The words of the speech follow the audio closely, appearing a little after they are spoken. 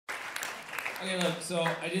Okay, look, so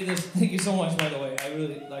I did this. Thank you so much, by the way. I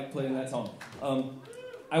really like playing that song.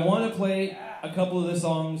 I want to play a couple of the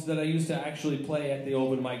songs that I used to actually play at the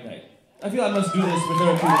open mic night. I feel I must do this for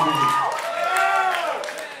therapeutic reasons.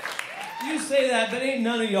 You say that, but ain't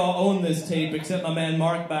none of y'all own this tape except my man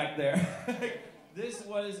Mark back there. This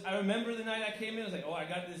was, I remember the night I came in, I was like, oh, I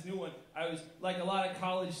got this new one. I was, like a lot of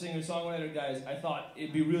college singer-songwriter guys, I thought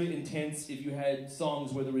it'd be really intense if you had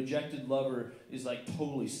songs where the rejected lover is like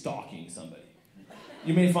totally stalking somebody.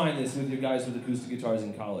 You may find this with your guys with acoustic guitars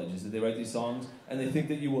in college, is that they write these songs and they think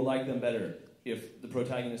that you will like them better if the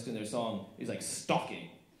protagonist in their song is like stalking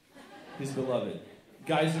his beloved.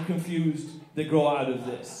 Guys are confused, they grow out of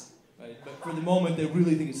this. Right? But for the moment, they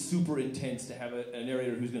really think it's super intense to have a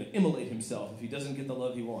narrator who's going to immolate himself if he doesn't get the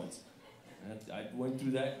love he wants. And I went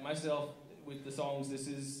through that myself with the songs.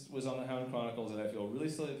 This was on the Hound Chronicles, and I feel really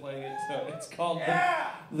silly playing it. So it's called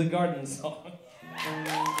the Garden Song.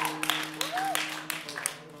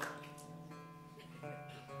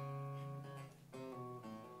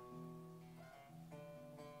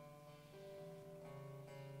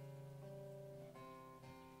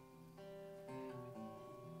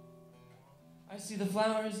 I see the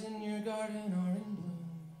flowers in your garden are in bloom.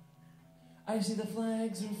 I see the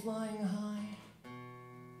flags are flying high.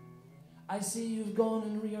 I see you've gone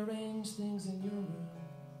and rearranged things in your room.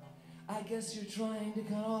 I guess you're trying to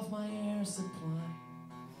cut off my air supply.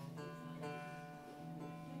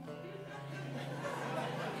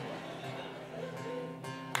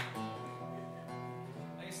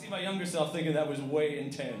 I can see my younger self thinking that was way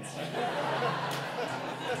intense.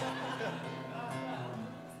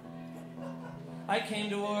 I came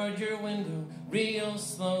toward your window real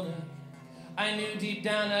slowly. I knew deep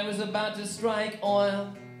down I was about to strike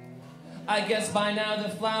oil. I guess by now the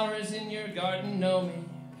flowers in your garden know me.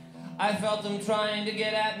 I felt them trying to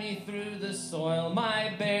get at me through the soil.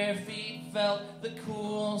 My bare feet felt the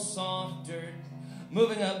cool, soft dirt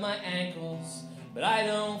moving up my ankles. But I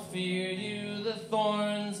don't fear you. The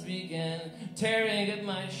thorns began tearing at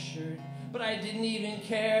my shirt. But I didn't even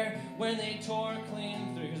care when they tore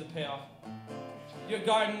clean through. Here's the payoff. Your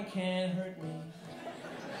garden can't hurt me.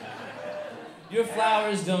 Your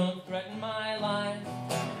flowers don't threaten my life.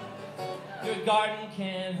 Your garden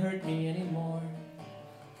can't hurt me anymore.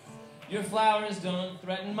 Your flowers don't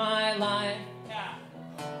threaten my life. Yeah.